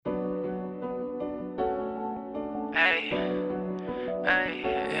Hey, hey,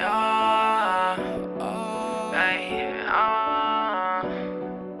 yeah,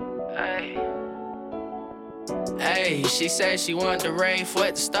 hey, hey, she said she want the rave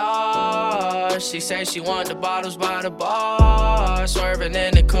with the stars. She said she want the bottles by the bar. Swerving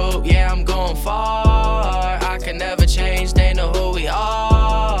in the coupe, yeah, I'm going far. I can never change, they know who we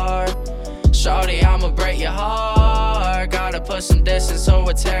are. Shorty, I'ma break your heart. Gotta put some distance so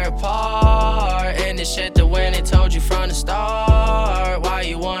we tear apart. And this shit that when they told you from the start. Why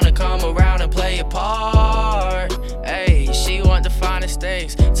you wanna come around and play your part? Ayy, she want the finest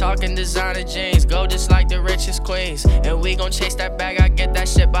things. Talking designer jeans, go just like the richest queens. And we gon' chase that bag, I get that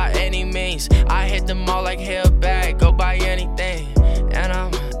shit by any means. I hit them all like hair bag, go buy anything. And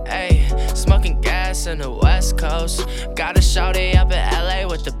I'm, ayy, smoking gas in the West Coast. Got a shawty up in LA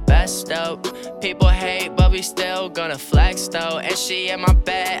with the best dope. People hate, but we still gonna flex though. And she in my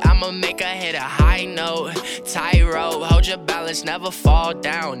bed, I'ma make her hit a high note. Tightrope, hold your balance, never fall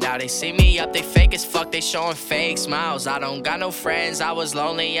down. Now they see me up, they fake as fuck, they showing fake smiles. I don't got no friends, I was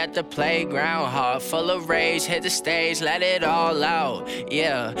lonely at the playground. Heart full of rage, hit the stage, let it all out.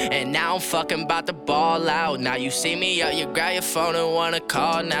 Yeah, and now I'm fucking about to ball out. Now you see me up, you grab your phone and wanna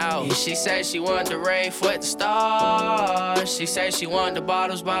call now. She said she want the rave with the stars. She said she want the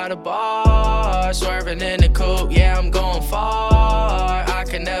bottles by the bar. Swerving in the coupe, yeah, I'm going far. I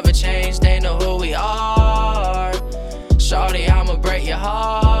can never change, they know who we are. Shorty, I'ma break your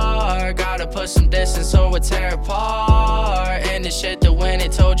heart. Gotta put some distance so we tear apart. And the shit that when they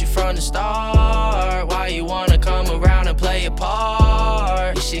told you from the start. Why you wanna come around and play your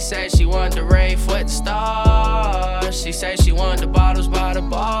part? She said she want the rave with the stars. She said she want the bottles by the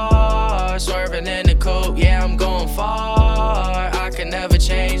bar. Swerving in the coupe, yeah, I'm going far. I can never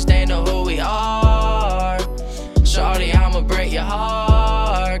change, they know who we are. Shorty, I'ma break your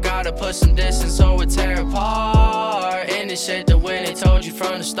heart. Gotta put some distance so we tear apart. And the shit that when they told you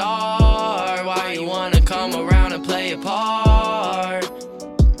from the start. Why you wanna come around and play your part?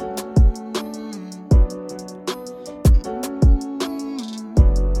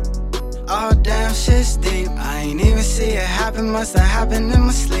 Oh damn, shit's deep. I ain't even see it happen, must have happened in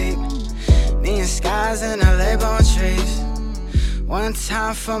my sleep. Me and skies in LA blowing trees. One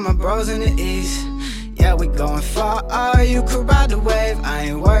time for my bros in the east. Yeah, we going far, oh, you could ride the wave. I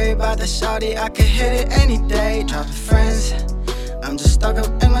ain't worried about the shawty, I could hit it any day. Dropping friends, I'm just stuck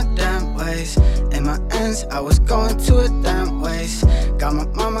up in my damn ways. In my ends, I was going to a damn ways. Got my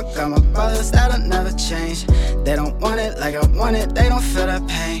mama, got my brothers, that'll never change. They don't want it like I want it, they don't feel the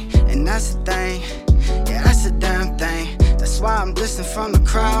pain. And that's the thing, yeah, that's the damn thing. That's why I'm distant from the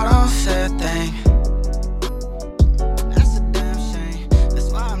crowd, I don't say a thing.